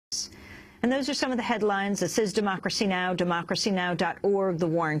And those are some of the headlines. This is Democracy Now!, democracynow.org, The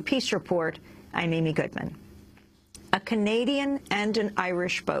War and Peace Report. I'm Amy Goodman. A Canadian and an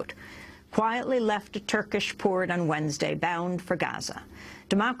Irish boat quietly left a Turkish port on Wednesday, bound for Gaza.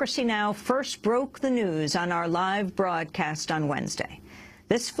 Democracy Now! First broke the news on our live broadcast on Wednesday.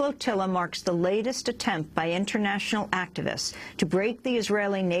 This flotilla marks the latest attempt by international activists to break the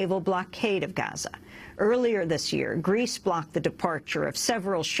Israeli naval blockade of Gaza. Earlier this year, Greece blocked the departure of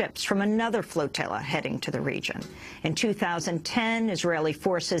several ships from another flotilla heading to the region. In 2010, Israeli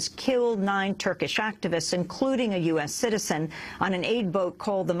forces killed 9 Turkish activists, including a U.S. citizen, on an aid boat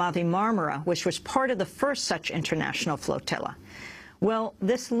called the Mavi Marmara, which was part of the first such international flotilla. Well,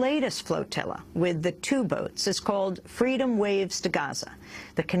 this latest flotilla, with the 2 boats, is called Freedom Waves to Gaza.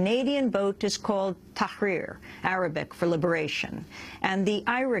 The Canadian boat is called Tahrir, Arabic for liberation, and the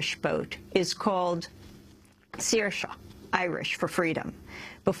Irish boat is called Saoirse, Irish for freedom.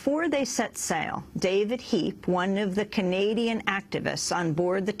 Before they set sail, David Heap, one of the Canadian activists on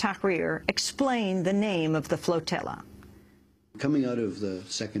board the Tahrir, explained the name of the flotilla. Coming out of the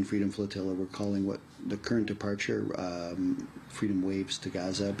second Freedom Flotilla, we're calling what the current departure Freedom Waves to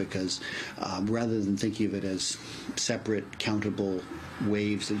Gaza, because rather than thinking of it as separate, countable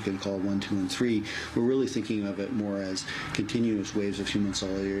waves that you can call 1, 2, and 3, we're really thinking of it more as continuous waves of human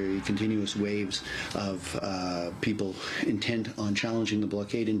solidarity, continuous waves of people intent on challenging the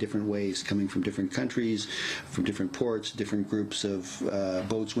blockade in different ways, coming from different countries, from different ports, different groups of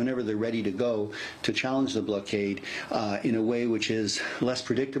boats, whenever they're ready to go to challenge the blockade in a way which is less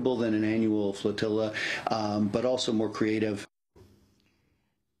predictable than an annual flotilla, but also more creative.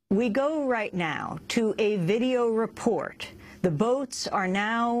 We go right now to a video report. The boats are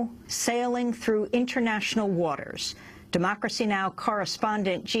now sailing through international waters. Democracy Now!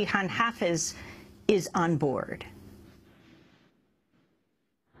 Correspondent Jihan Hafiz is on board.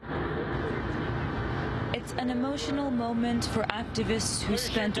 It's an emotional moment for activists who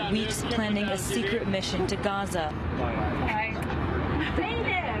spent weeks planning a secret mission to Gaza.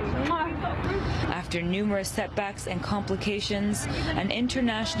 After numerous setbacks and complications, an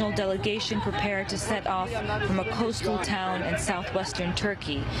international delegation prepared to set off from a coastal town in southwestern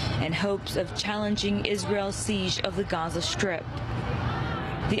Turkey in hopes of challenging Israel's siege of the Gaza Strip.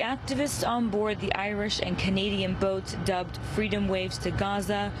 The activists on board the Irish and Canadian boats, dubbed Freedom Waves to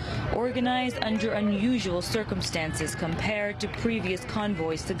Gaza, organized under unusual circumstances compared to previous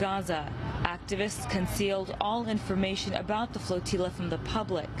convoys to Gaza. Activists concealed all information about the flotilla from the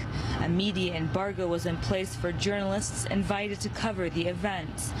public. A media embargo was in place for journalists invited to cover the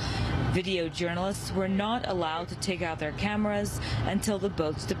event. Video journalists were not allowed to take out their cameras until the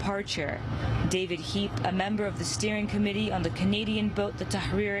boat's departure. David Heap, a member of the steering committee on the Canadian boat, the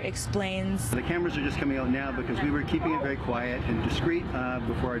Tahrir, explains. The cameras are just coming out now because we were keeping it very quiet and discreet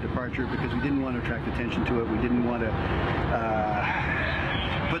before our departure, because we didn't want to attract attention to it. We didn't want to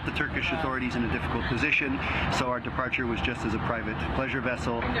put the Turkish authorities in a difficult position, so our departure was just as a private pleasure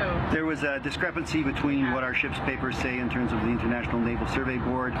vessel. There was a discrepancy between what our ship's papers say in terms of the International Naval Survey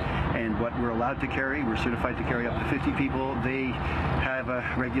Board and what we're allowed to carry. We're certified to carry up to 50 people. They have a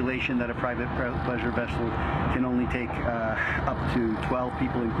regulation that a private pleasure vessel can only take up to 12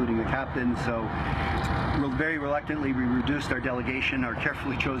 people, including a captain. So very reluctantly, we reduced our delegation, our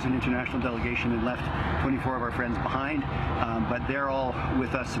carefully chosen international delegation, and left 24 of our friends behind. But they're all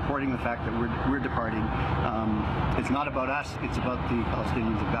with us, supporting the fact that we're departing. It's not about us, it's about the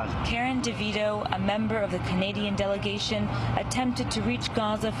Palestinians of Gaza. Karen DeVito, a member of the Canadian delegation, attempted to reach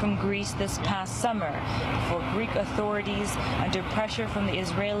Gaza from Greece this past summer before Greek authorities, under pressure from the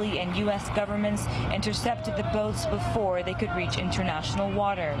Israeli and U.S. governments, intercepted the boats before they could reach international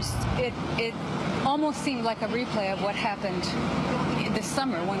waters. It almost seemed like a replay of what happened this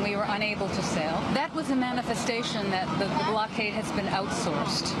summer when we were unable to sail. That was a manifestation that the blockade has been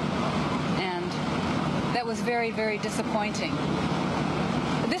outsourced, and that was very, very disappointing.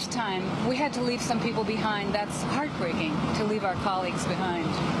 This time, we had to leave some people behind. That's heartbreaking, to leave our colleagues behind.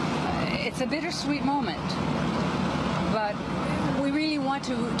 It's a bittersweet moment, but we really want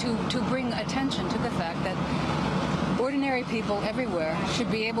to bring attention to the fact that ordinary people everywhere should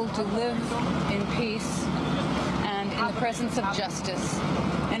be able to live in peace and in the presence of justice,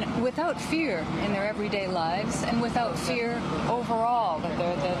 and without fear in their everyday lives, and without fear overall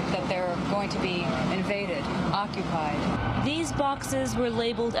that they're going to be invaded, occupied. These boxes were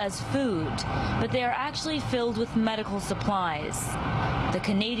labeled as food, but they are actually filled with medical supplies. The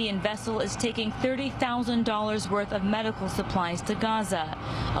Canadian vessel is taking $30,000 worth of medical supplies to Gaza,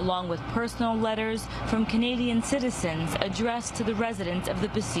 along with personal letters from Canadian citizens addressed to the residents of the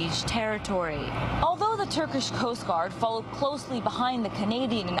besieged territory. Although the Turkish Coast Guard followed closely behind the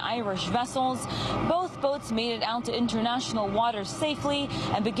Canadian and Irish vessels. Both boats made it out to international waters safely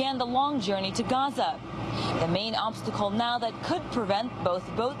and began the long journey to Gaza. The main obstacle now that could prevent both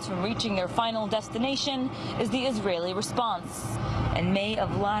boats from reaching their final destination is the Israeli response. In May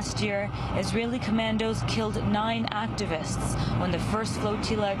of last year, Israeli commandos killed 9 activists when the first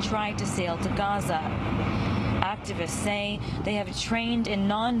flotilla tried to sail to Gaza. Activists say they have trained in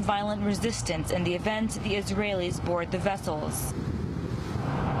non-violent resistance in the event the Israelis board the vessels.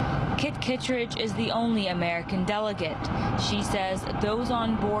 Kit Kittredge is the only American delegate. She says those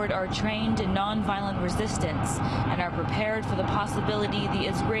on board are trained in nonviolent resistance and are prepared for the possibility the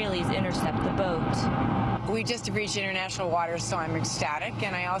Israelis intercept the boat. We just reached international waters, so I'm ecstatic,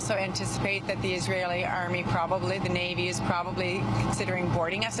 and I also anticipate that the Israeli army the Navy is probably considering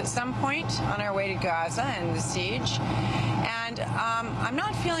boarding us at some point on our way to Gaza and the siege. And I'm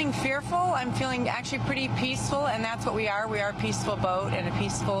not feeling fearful. I'm feeling actually pretty peaceful, and that's what we are. We are a peaceful boat and a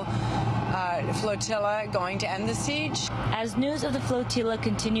peaceful flotilla going to end the siege. As news of the flotilla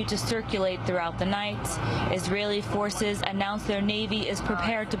continued to circulate throughout the night, Israeli forces announced their navy is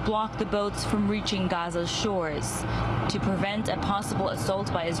prepared to block the boats from reaching Gaza's shores. To prevent a possible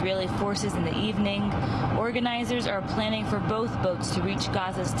assault by Israeli forces in the evening, organizers are planning for both boats to reach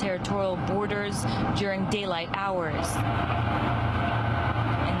Gaza's territorial borders during daylight hours.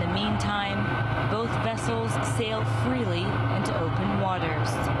 In the meantime, both vessels sail freely into open waters.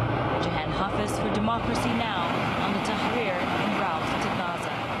 Jahan Hafiz for Democracy Now! On the Tahrir en route to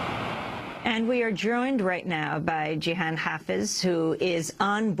Gaza. And we are joined right now by Jahan Hafiz, who is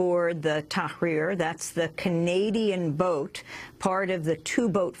on board the Tahrir. That's the Canadian boat, part of the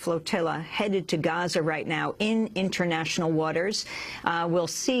 2-boat flotilla headed to Gaza right now in international waters. We'll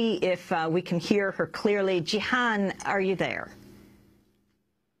see if we can hear her clearly. Jahan, are you there?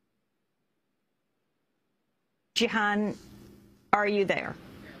 Jahan, are you there?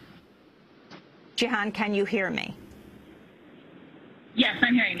 Jahan, can you hear me? Yes,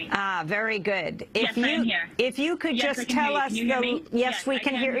 I'm hearing me. Ah, very good. Yes, I'm here. If you could Yes, just tell us Yes, we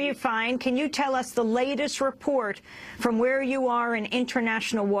can hear you fine. Can you tell us the latest report from where you are in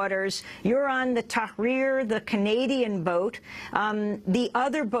international waters? You're on the Tahrir, the Canadian boat. The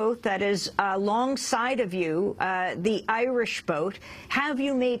other boat that is alongside of you, the Irish boat. Have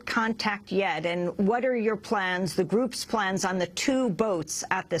you made contact yet? And what are your plans, the group's plans on the 2 boats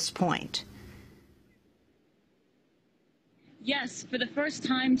at this point? Yes, for the first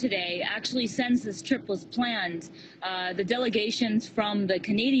time today, actually since this trip was planned, the delegations from the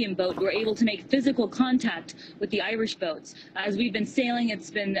Canadian boat were able to make physical contact with the Irish boats. As we've been sailing,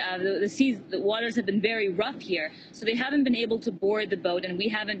 it's been the waters have been very rough here, so they haven't been able to board the boat, and we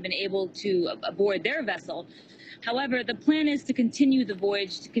haven't been able to board their vessel. However, the plan is to continue the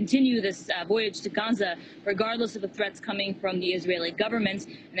voyage, this voyage to Gaza, regardless of the threats coming from the Israeli government.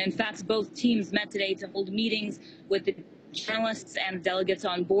 And in fact, both teams met today to hold meetings with the journalists and delegates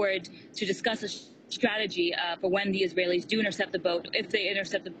on board to discuss a strategy for when the Israelis do intercept the boat, if they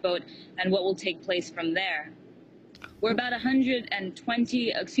intercept the boat, and what will take place from there. We're about 150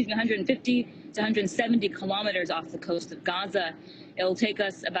 to 170 kilometers off the coast of Gaza. It'll take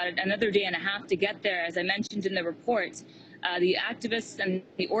us about another day and a half to get there. As I mentioned in the report, the activists and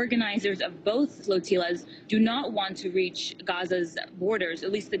the organizers of both flotillas do not want to reach Gaza's borders,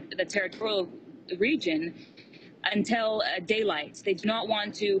 at least the territorial region, until daylight. They do not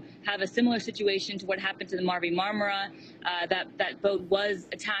want to have a similar situation to what happened to the Mavi Marmara. That boat was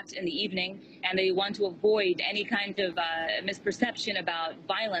attacked in the evening, and they want to avoid any kind of misperception about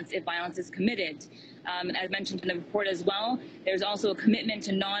violence if violence is committed. As mentioned in the report as well, there's also a commitment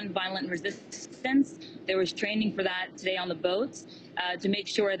to non-violent resistance. There was training for that today on the boats to make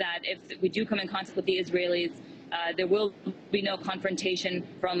sure that if we do come in contact with the Israelis, there will be no confrontation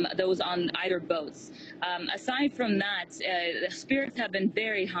from those on either boats. Aside from that, the spirits have been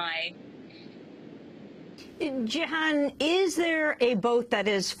very high. Jahan, is there a boat that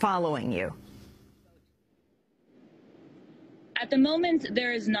is following you? At the moment,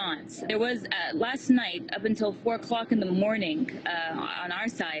 there is not. There was last night, up until 4 o'clock in the morning on our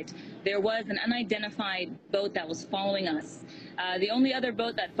side, there was an unidentified boat that was following us. The only other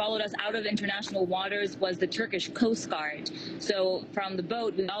boat that followed us out of international waters was the Turkish Coast Guard. So from the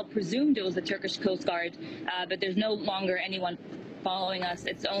boat, we all presumed it was the Turkish Coast Guard, but there's no longer anyone following us.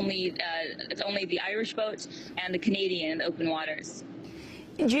 It's only the Irish boat and the Canadian in the open waters.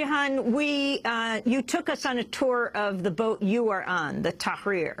 Jahan, you took us on a tour of the boat you are on, the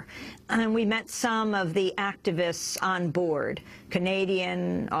Tahrir, and we met some of the activists on board,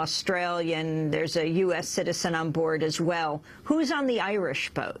 Canadian, Australian, there's a U.S. citizen on board as well. Who's on the Irish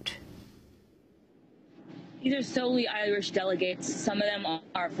boat? These are solely Irish delegates. Some of them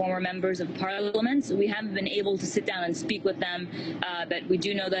are former members of parliament. We haven't been able to sit down and speak with them, but we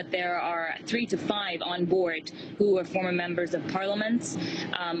do know that there are 3 to 5 on board who are former members of parliament.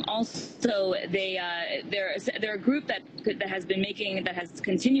 Also, they're a group that has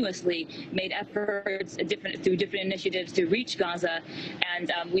continuously made efforts through different initiatives to reach Gaza,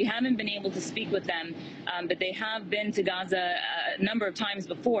 and we haven't been able to speak with them, but they have been to Gaza a number of times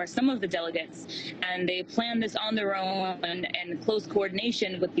before, some of the delegates, and they plan this on their own and in close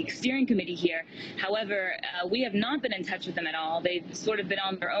coordination with the steering committee here. However, we have not been in touch with them at all. They've sort of been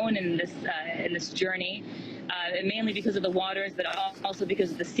on their own in this journey, mainly because of the waters, but also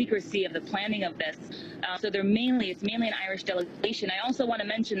because of the secrecy of the planning of this. So it's mainly an Irish delegation. I also want to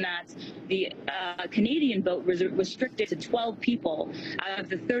mention that the Canadian boat was restricted to 12 people out of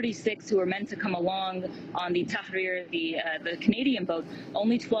the 36 who were meant to come along on the Tahrir, the Canadian boat.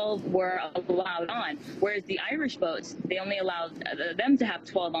 Only 12 were allowed on, whereas the Irish boats, they only allowed them to have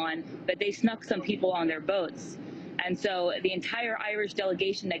 12 on, but they snuck some people on their boats. And so the entire Irish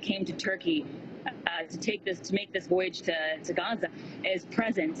delegation that came to Turkey to make this voyage to Gaza is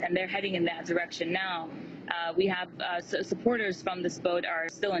present, and they're heading in that direction now. We have supporters from this boat are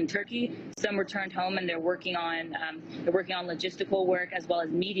still in Turkey. Some returned home, and they're working on logistical work as well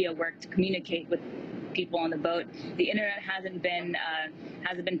as media work to communicate with people on the boat. The internet hasn't been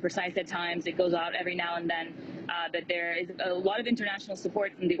precise at times. It goes out every now and then, but there is a lot of international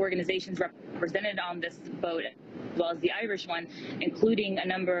support from the organizations represented on this boat, as well as the Irish one, including a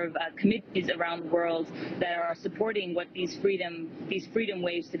number of committees around the world that are supporting what these freedom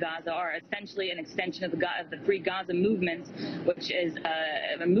waves to Gaza are, essentially an extension of the Free Gaza movement, which is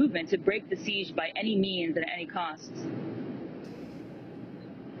a movement to break the siege by any means and at any cost.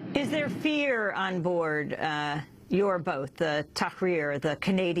 Is there fear on board your boat, the Tahrir, the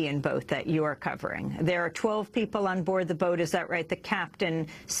Canadian boat that you're covering? There are 12 people on board the boat, is that right? The captain,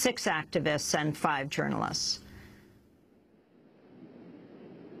 6 activists, and 5 journalists.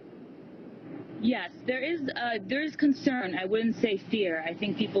 Yes, there is concern. I wouldn't say fear. I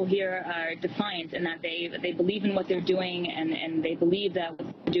think people here are defiant in that they believe in what they're doing, and they believe that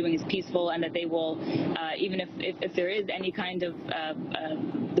what they're doing is peaceful, and that they will, even if there is any kind of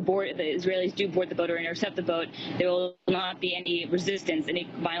the Israelis do board the boat or intercept the boat, there will not be any resistance, any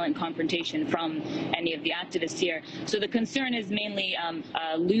violent confrontation from any of the activists here. So the concern is mainly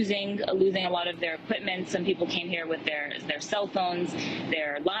losing a lot of their equipment. Some people came here with their cell phones,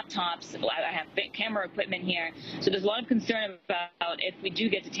 their laptops. I have camera equipment here. So there's a lot of concern about if we do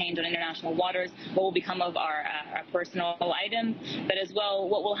get detained on international waters, what will become of our personal items, but as well,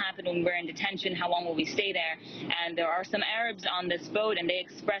 what will happen when we're in detention, how long will we stay there? And there are some Arabs on this boat, and they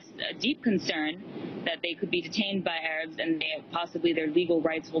expressed a deep concern that they could be detained by Arabs, and possibly their legal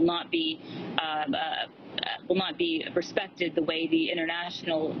rights will not be respected the way the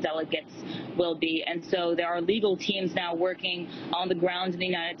international delegates will be. And so there are legal teams now working on the ground in the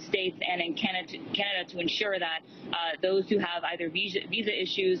United States and in Canada to ensure that those who have either visa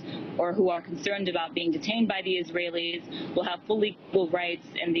issues or who are concerned about being detained by the Israelis will have full legal rights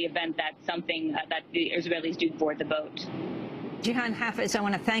in the event that that the Israelis do board the boat. Jihan Hafiz, I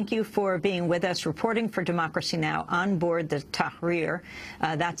want to thank you for being with us, reporting for Democracy Now! On board the Tahrir.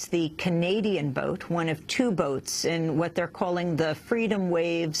 That's the Canadian boat, one of 2 boats in what they're calling the Freedom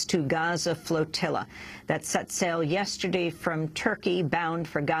Waves to Gaza Flotilla that set sail yesterday from Turkey, bound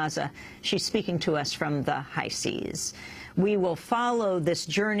for Gaza. She's speaking to us from the high seas. We will follow this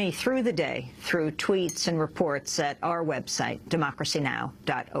journey through the day through tweets and reports at our website,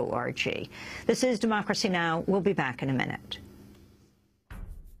 democracynow.org. This is Democracy Now! We'll be back in a minute.